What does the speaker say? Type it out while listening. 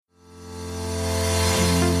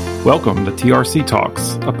Welcome to TRC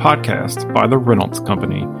Talks, a podcast by the Reynolds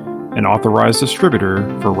Company, an authorized distributor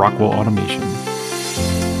for Rockwell Automation.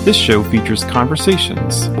 This show features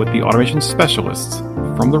conversations with the automation specialists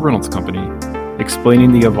from the Reynolds Company,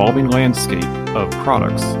 explaining the evolving landscape of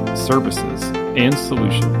products, services, and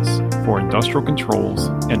solutions for industrial controls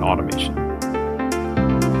and automation.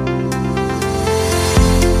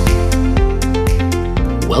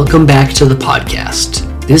 Welcome back to the podcast.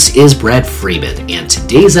 This is Brad Freeman, and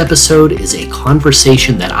today's episode is a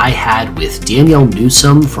conversation that I had with Danielle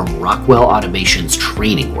Newsome from Rockwell Automation's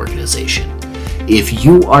training organization. If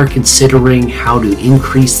you are considering how to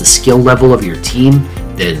increase the skill level of your team,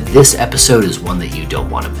 then this episode is one that you don't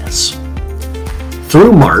want to miss.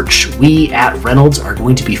 Through March, we at Reynolds are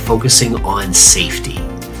going to be focusing on safety.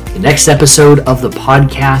 The next episode of the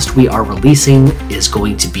podcast we are releasing is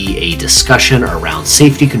going to be a discussion around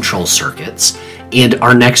safety control circuits, and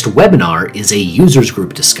our next webinar is a users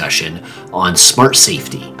group discussion on smart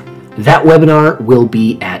safety. That webinar will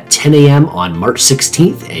be at 10 a.m. on March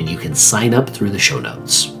 16th, and you can sign up through the show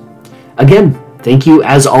notes. Again, thank you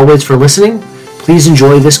as always for listening. Please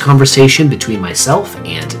enjoy this conversation between myself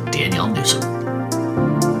and Danielle Newsome.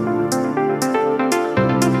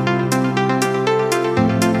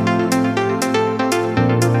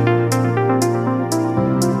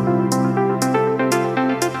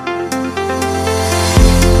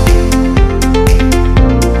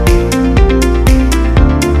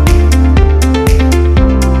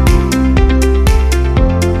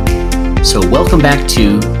 Welcome back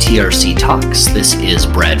to TRC Talks. This is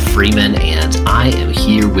Brad Freeman, and I am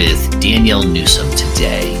here with Danielle Newsome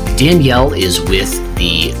today. Danielle is with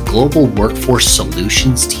the Global Workforce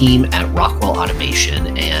Solutions team at Rockwell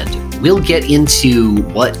Automation, and we'll get into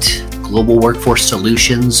what Global Workforce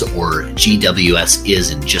Solutions, or GWS,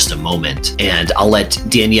 is in just a moment, and I'll let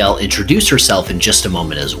Danielle introduce herself in just a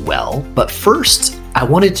moment as well. But first, I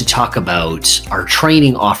wanted to talk about our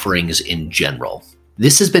training offerings in general.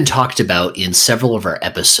 This has been talked about in several of our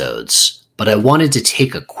episodes, but I wanted to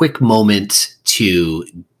take a quick moment to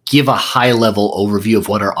give a high-level overview of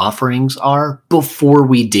what our offerings are before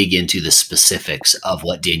we dig into the specifics of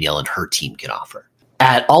what Danielle and her team can offer.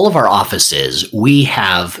 At all of our offices, we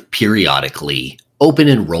have periodically open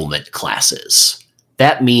enrollment classes.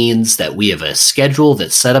 That means that we have a schedule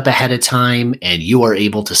that's set up ahead of time, and you are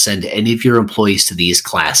able to send any of your employees to these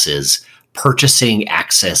classes, purchasing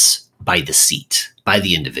access by the seat, by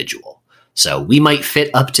the individual. So we might fit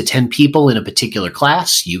up to 10 people in a particular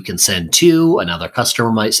class. You can send 2, another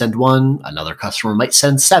customer might send 1, another customer might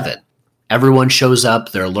send 7. Everyone shows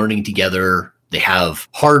up, they're learning together. They have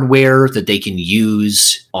hardware that they can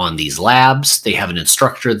use on these labs. They have an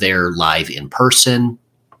instructor there live in person.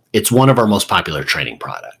 It's one of our most popular training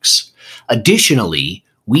products. Additionally,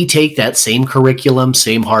 we take that same curriculum,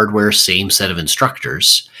 same hardware, same set of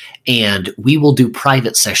instructors, and we will do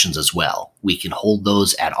private sessions as well. We can hold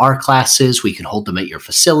those at our classes. We can hold them at your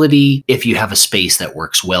facility if you have a space that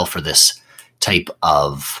works well for this type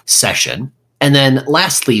of session. And then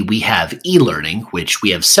lastly, we have e-learning, which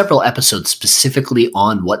we have several episodes specifically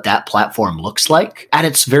on what that platform looks like. At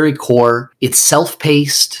its very core, it's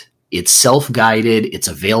self-paced, it's self-guided, it's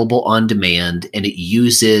available on demand, and it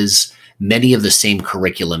uses many of the same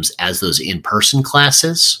curriculums as those in-person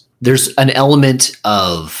classes. There's an element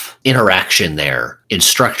of interaction there.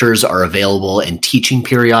 Instructors are available and teaching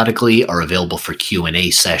periodically, are available for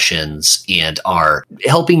Q&A sessions, and are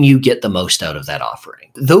helping you get the most out of that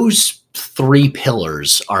offering. Those 3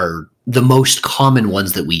 pillars are the most common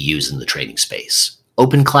ones that we use in the training space: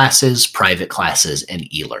 open classes, private classes,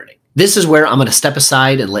 and e-learning. This is where I'm going to step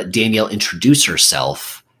aside and let Danielle introduce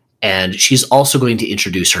herself, and she's also going to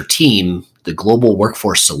introduce her team, the Global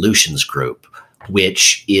Workforce Solutions Group,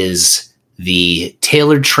 which is the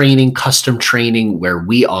tailored training, custom training, where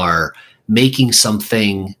we are making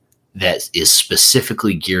something that is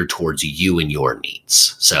specifically geared towards you and your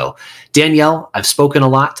needs. So, Danielle, I've spoken a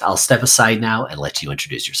lot. I'll step aside now and let you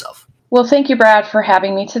introduce yourself. Well, thank you, Brad, for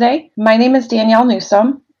having me today. My name is Danielle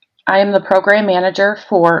Newsome. I am the program manager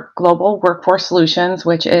for Global Workforce Solutions,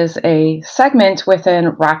 which is a segment within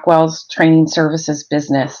Rockwell's training services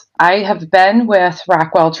business. I have been with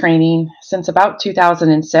Rockwell Training since about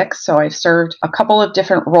 2006, so I've served a couple of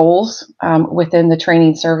different roles within the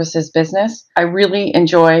training services business. I really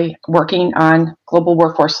enjoy working on Global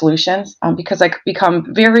Workforce Solutions because I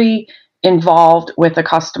become very involved with the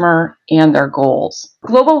customer and their goals.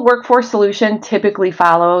 Global Workforce Solution typically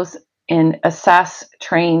follows an assess,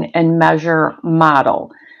 train, and measure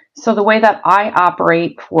model. So the way that I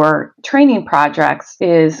operate for training projects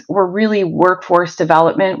is we're really workforce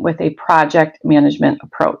development with a project management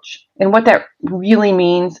approach. And what that really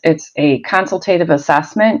means, it's a consultative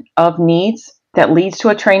assessment of needs that leads to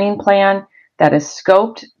a training plan that is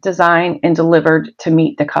scoped, designed, and delivered to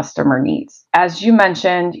meet the customer needs. As you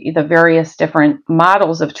mentioned, the various different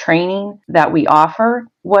models of training that we offer,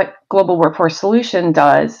 what Global Workforce Solution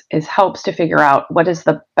does is helps to figure out what is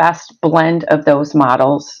the best blend of those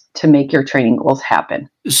models to make your training goals happen.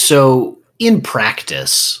 So in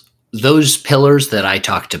practice, those pillars that I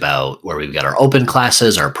talked about, where we've got our open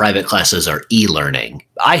classes, our private classes, our e-learning,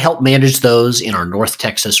 I help manage those in our North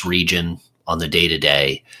Texas region on the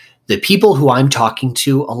day-to-day. The people who I'm talking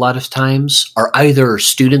to a lot of times are either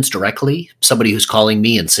students directly, somebody who's calling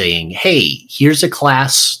me and saying, hey, here's a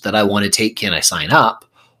class that I want to take. Can I sign up?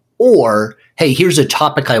 Or, hey, here's a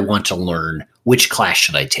topic I want to learn. Which class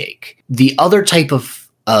should I take? The other type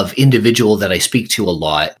of individual that I speak to a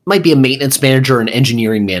lot might be a maintenance manager, an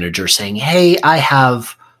engineering manager saying, hey, I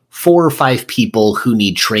have 4 or 5 people who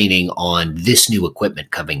need training on this new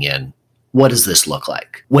equipment coming in. What does this look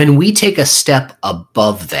like? When we take a step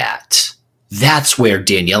above that, that's where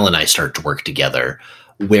Danielle and I start to work together,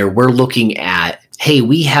 where we're looking at, hey,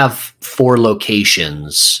 we have 4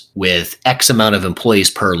 locations with X amount of employees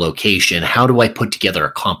per location. How do I put together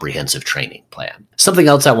a comprehensive training plan? Something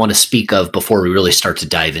else I want to speak of before we really start to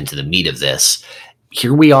dive into the meat of this.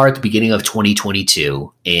 Here we are at the beginning of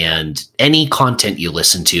 2022, and any content you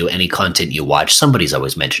listen to, any content you watch, somebody's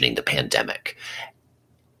always mentioning the pandemic.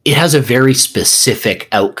 It has a very specific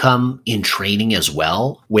outcome in training as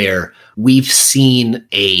well, where we've seen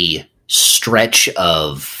a stretch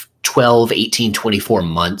of 12, 18, 24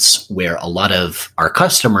 months where a lot of our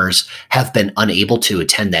customers have been unable to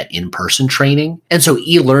attend that in-person training. And so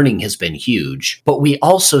e-learning has been huge, but we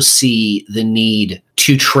also see the need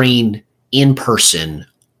to train in person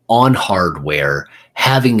on hardware,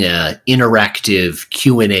 having an interactive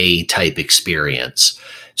Q&A type experience.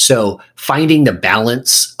 So finding the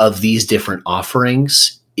balance of these different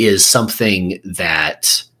offerings is something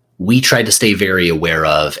that we try to stay very aware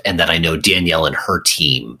of, and that I know Danielle and her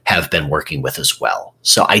team have been working with as well.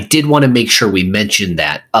 So I did want to make sure we mention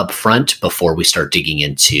that up front before we start digging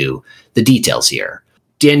into the details here.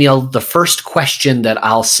 Danielle, the first question that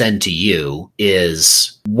I'll send to you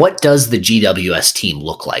is, what does the GWS team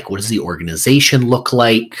look like? What does the organization look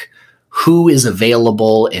like? Who is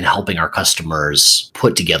available in helping our customers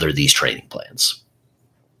put together these training plans?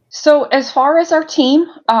 So as far as our team,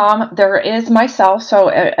 there is myself. So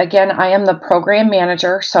again, I am the program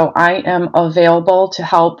manager. So I am available to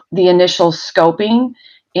help the initial scoping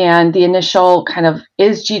and the initial kind of,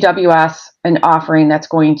 is GWS an offering that's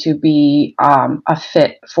going to be a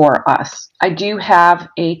fit for us? I do have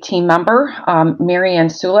a team member, Marianne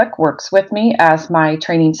Sulik, works with me as my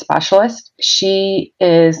training specialist. She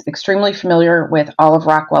is extremely familiar with all of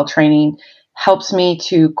Rockwell training, helps me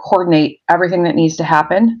to coordinate everything that needs to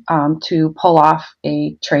happen to pull off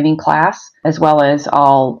a training class, as well as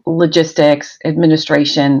all logistics,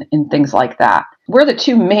 administration, and things like that. We're the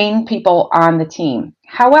 2 main people on the team.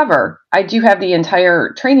 However, I do have the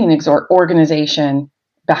entire training organization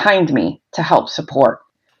behind me to help support.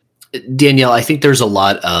 Danielle, I think there's a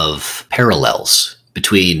lot of parallels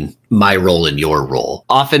between my role and your role.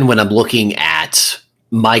 Often when I'm looking at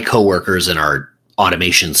my coworkers in our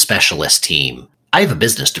automation specialist team, I have a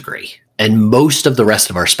business degree, and most of the rest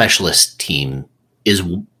of our specialist team is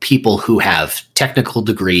people who have technical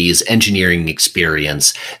degrees, engineering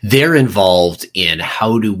experience. They're involved in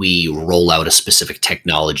how do we roll out a specific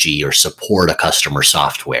technology or support a customer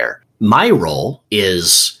software. My role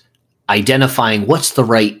is identifying what's the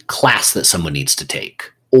right class that someone needs to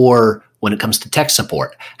take. Or when it comes to tech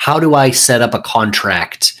support, how do I set up a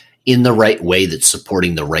contract in the right way that's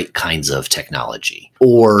supporting the right kinds of technology?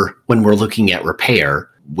 Or when we're looking at repair,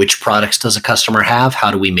 which products does a customer have? How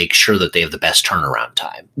do we make sure that they have the best turnaround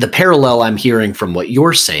time? The parallel I'm hearing from what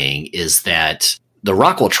you're saying is that the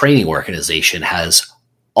Rockwell Training Organization has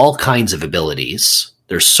all kinds of abilities.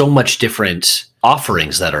 There's so much different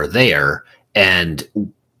offerings that are there, and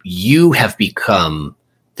you have become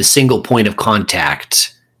the single point of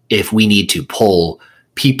contact if we need to pull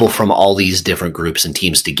people from all these different groups and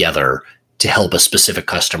teams together to help a specific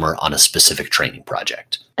customer on a specific training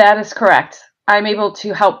project. That is correct. I'm able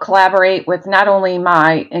to help collaborate with not only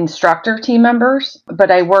my instructor team members, but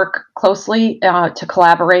I work closely to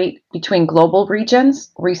collaborate between global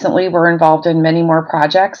regions. Recently, we're involved in many more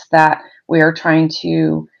projects that we are trying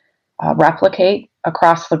to replicate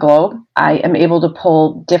across the globe. I am able to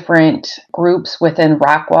pull different groups within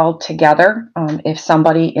Rockwell together. If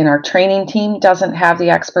somebody in our training team doesn't have the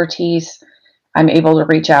expertise, I'm able to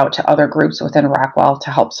reach out to other groups within Rockwell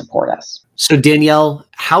to help support us. So Danielle,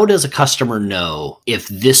 how does a customer know if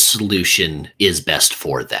this solution is best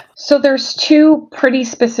for them? So there's two pretty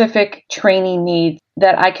specific training needs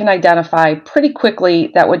that I can identify pretty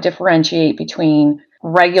quickly that would differentiate between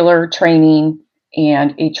regular training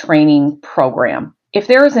and a training program. If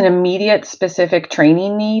there is an immediate specific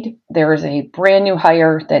training need, there is a brand new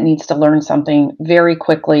hire that needs to learn something very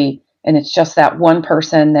quickly, and it's just that one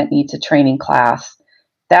person that needs a training class.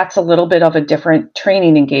 That's a little bit of a different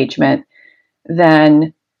training engagement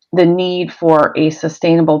than the need for a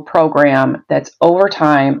sustainable program that's over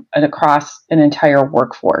time and across an entire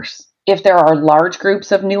workforce. If there are large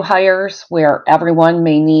groups of new hires where everyone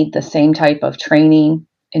may need the same type of training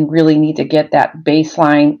and really need to get that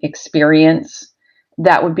baseline experience,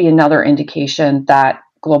 that would be another indication that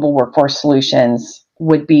Global Workforce Solutions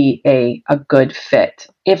would be a good fit.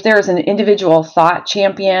 If there's an individual thought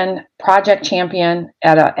champion, project champion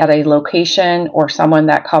at a location, or someone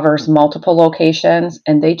that covers multiple locations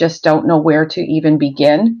and they just don't know where to even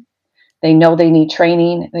begin, they know they need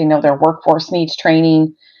training, they know their workforce needs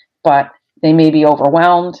training, but they may be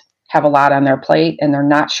overwhelmed, have a lot on their plate, and they're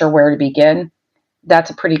not sure where to begin,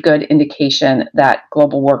 that's a pretty good indication that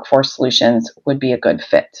Global Workforce Solutions would be a good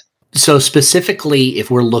fit. So specifically,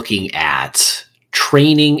 if we're looking at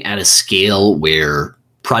training at a scale where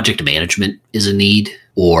project management is a need,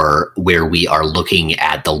 or where we are looking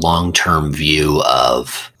at the long-term view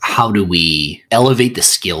of how do we elevate the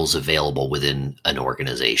skills available within an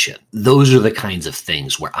organization, those are the kinds of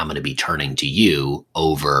things where I'm going to be turning to you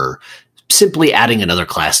over simply adding another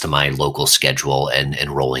class to my local schedule and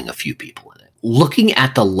enrolling a few people in it. Looking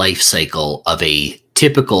at the life cycle of a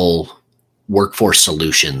typical Workforce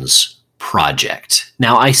Solutions project.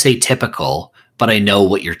 Now, I say typical, but I know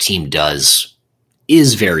what your team does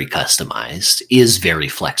is very customized, is very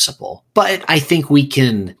flexible. But I think we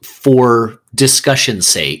can, for discussion's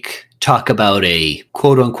sake, talk about a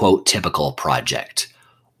quote unquote typical project.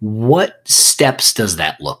 What steps does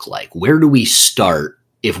that look like? Where do we start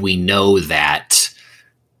if we know that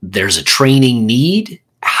there's a training need?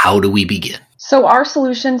 How do we begin? So our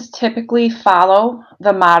solutions typically follow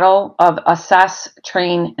the model of assess,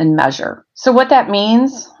 train, and measure. So what that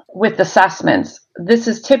means with assessments, this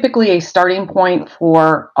is typically a starting point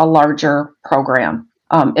for a larger program.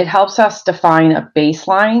 It helps us define a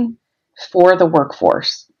baseline for the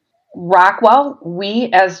workforce. Rockwell, we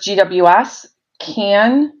as GWS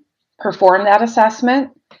can perform that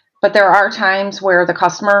assessment, but there are times where the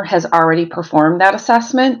customer has already performed that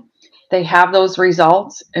assessment. They have those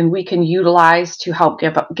results, and we can utilize to help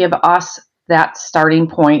give us that starting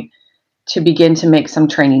point to begin to make some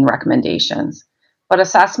training recommendations. But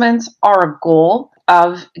assessments are a goal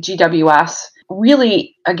of GWS,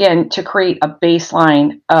 really, again, to create a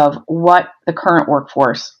baseline of what the current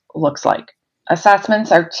workforce looks like.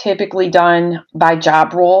 Assessments are typically done by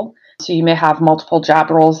job role. So you may have multiple job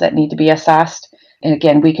roles that need to be assessed. And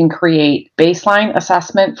again, we can create baseline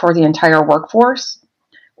assessment for the entire workforce,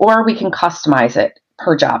 or we can customize it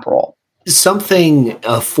per job role. Something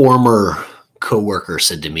a former coworker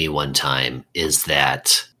said to me one time is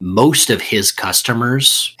that most of his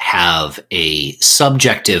customers have a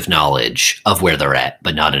subjective knowledge of where they're at,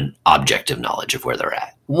 but not an objective knowledge of where they're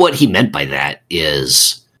at. What he meant by that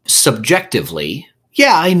is subjectively,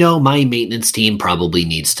 yeah, I know my maintenance team probably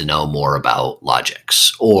needs to know more about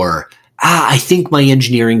Logix, or I think my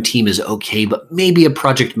engineering team is okay, but maybe a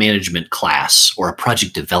project management class or a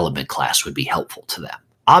project development class would be helpful to them.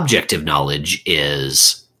 Objective knowledge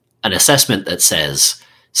is an assessment that says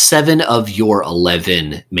 7 of your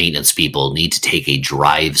 11 maintenance people need to take a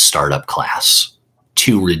Drive startup class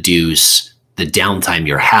to reduce the downtime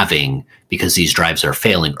you're having because these drives are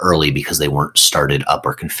failing early because they weren't started up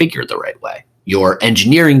or configured the right way. Your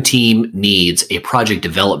engineering team needs a project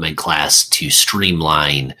development class to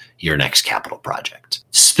streamline your next capital project.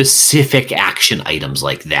 Specific action items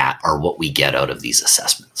like that are what we get out of these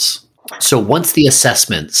assessments. So once the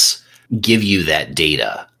assessments give you that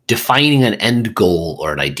data, defining an end goal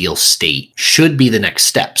or an ideal state should be the next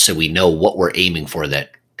step so we know what we're aiming for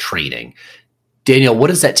that training. Danielle, what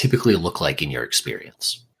does that typically look like in your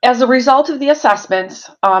experience? As a result of the assessments,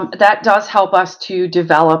 that does help us to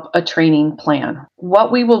develop a training plan.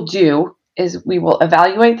 What we will do is we will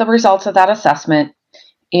evaluate the results of that assessment,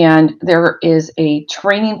 and there is a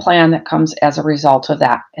training plan that comes as a result of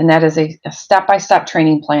that. And that is a step-by-step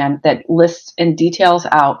training plan that lists and details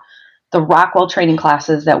out the Rockwell training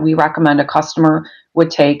classes that we recommend a customer would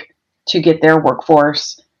take to get their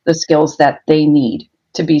workforce the skills that they need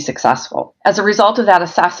to be successful. As a result of that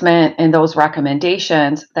assessment and those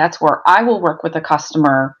recommendations, that's where I will work with the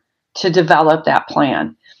customer to develop that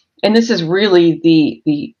plan. And this is really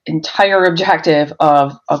the entire objective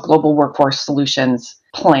of a global workforce solutions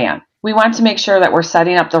plan. We want to make sure that we're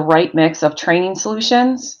setting up the right mix of training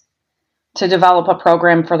solutions to develop a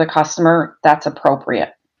program for the customer that's appropriate.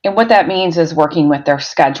 And what that means is working with their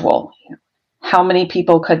schedule. How many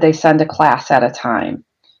people could they send a class at a time?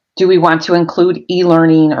 Do we want to include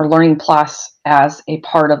e-learning or Learning Plus as a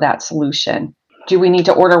part of that solution? Do we need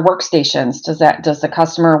to order workstations? Does the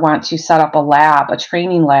customer want to set up a lab, a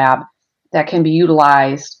training lab that can be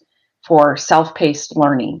utilized for self-paced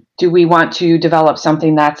learning? Do we want to develop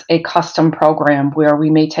something that's a custom program where we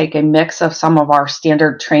may take a mix of some of our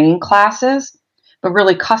standard training classes, but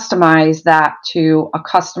really customize that to a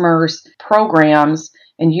customer's programs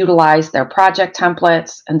and utilize their project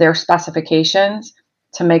templates and their specifications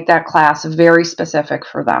to make that class very specific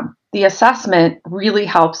for them? The assessment really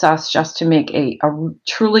helps us just to make a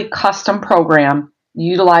truly custom program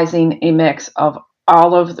utilizing a mix of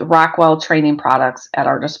all of the Rockwell training products at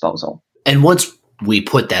our disposal. And once we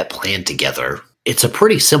put that plan together, it's a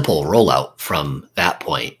pretty simple rollout from that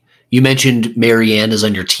point. You mentioned Marianne is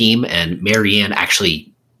on your team, and Marianne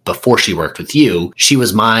actually, before she worked with you, she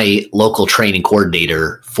was my local training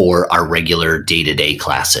coordinator for our regular day-to-day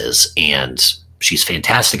classes. And she's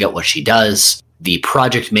fantastic at what she does. The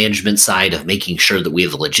project management side of making sure that we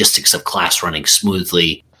have the logistics of class running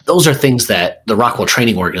smoothly. Those are things that the Rockwell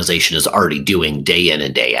Training Organization is already doing day in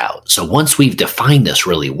and day out. So once we've defined this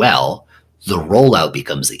really well, the rollout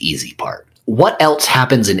becomes the easy part. What else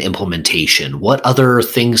happens in implementation? What other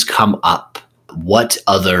things come up? What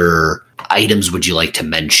other items would you like to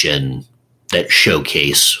mention that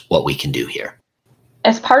showcase what we can do here?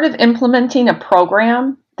 As part of implementing a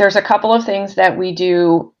program, there's a couple of things that we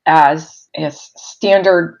do as a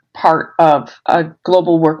standard part of a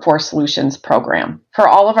global workforce solutions program. For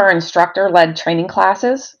all of our instructor-led training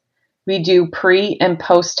classes, we do pre and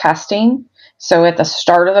post testing. So at the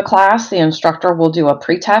start of the class, the instructor will do a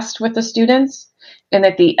pre-test with the students. And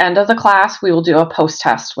at the end of the class, we will do a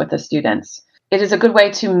post-test with the students. It is a good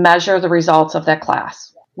way to measure the results of that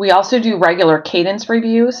class. We also do regular cadence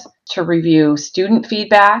reviews to review student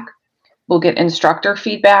feedback. We'll get instructor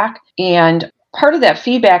feedback, and part of that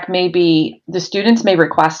feedback may be the students may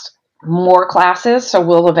request more classes, so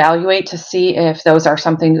we'll evaluate to see if those are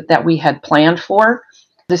something that we had planned for.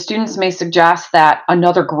 The students may suggest that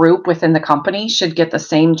another group within the company should get the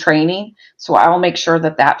same training, so I will make sure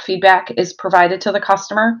that that feedback is provided to the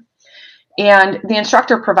customer. And the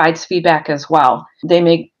instructor provides feedback as well. They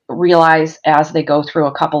may realize as they go through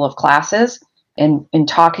a couple of classes and in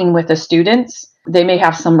talking with the students, they may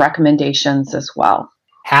have some recommendations as well.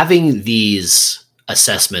 Having these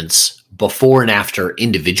assessments before and after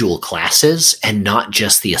individual classes and not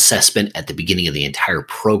just the assessment at the beginning of the entire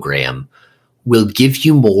program will give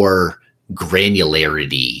you more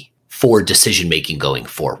granularity for decision-making going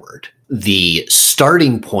forward. The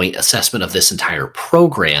starting point assessment of this entire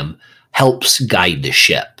program helps guide the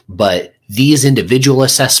ship, but these individual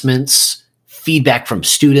assessments, feedback from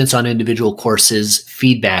students on individual courses,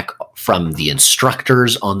 feedback from the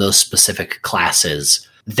instructors on those specific classes,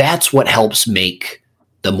 that's what helps make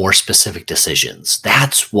the more specific decisions.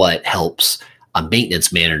 That's what helps a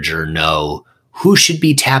maintenance manager know who should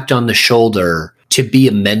be tapped on the shoulder to be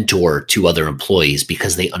a mentor to other employees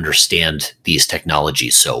because they understand these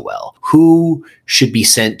technologies so well. Who should be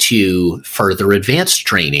sent to further advanced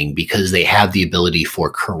training because they have the ability for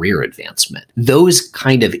career advancement. Those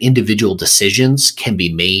kind of individual decisions can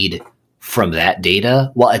be made from that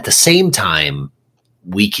data, while at the same time,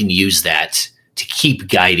 we can use that to keep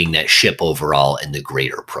guiding that ship overall in the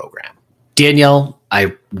greater program. Danielle,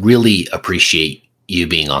 I really appreciate you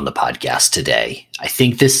being on the podcast today. I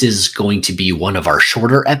think this is going to be one of our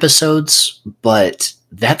shorter episodes, but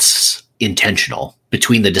that's intentional.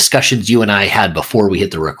 Between the discussions you and I had before we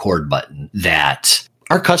hit the record button, that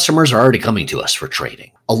our customers are already coming to us for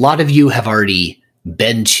training. A lot of you have already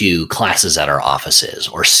been to classes at our offices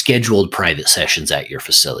or scheduled private sessions at your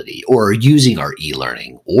facility or are using our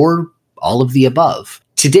e-learning or all of the above.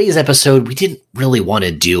 Today's episode, we didn't really want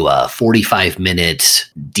to do a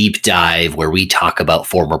 45-minute deep dive where we talk about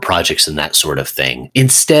former projects and that sort of thing.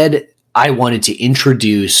 Instead, I wanted to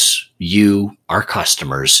introduce you, our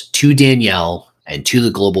customers, to Danielle and to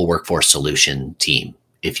the Global Workforce Solution team.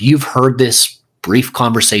 If you've heard this brief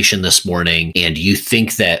conversation this morning and you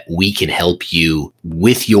think that we can help you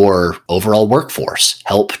with your overall workforce,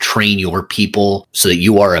 help train your people so that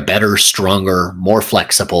you are a better, stronger, more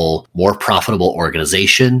flexible, more profitable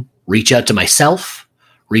organization, reach out to myself,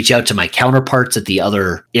 reach out to my counterparts at the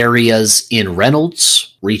other areas in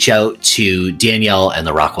Reynolds, reach out to Danielle and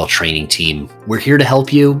the Rockwell training team. We're here to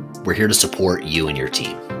help you. We're here to support you and your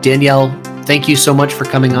team. Danielle, thank you so much for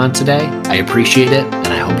coming on today. I appreciate it, and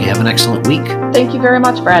I hope you have an excellent week. Thank you very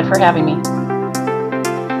much, Brad, for having me.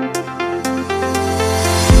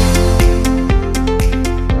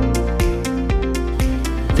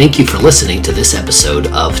 Thank you for listening to this episode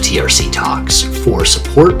of TRC Talks. For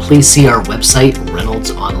support, please see our website,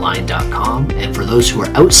 reynoldsonline.com. And for those who are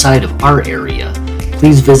outside of our area,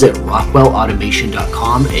 please visit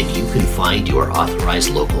rockwellautomation.com and you can find your authorized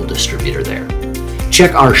local distributor there.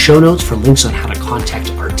 Check our show notes for links on how to contact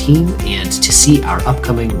our team and to see our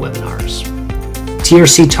upcoming webinars.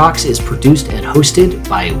 TRC Talks is produced and hosted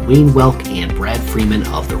by Wayne Welk and Brad Freeman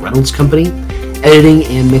of the Reynolds Company. Editing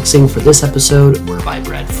and mixing for this episode were by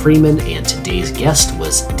Brad Freeman, and today's guest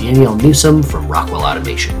was Danielle Newsom from Rockwell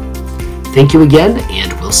Automation. Thank you again,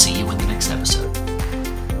 and we'll see you in the next episode.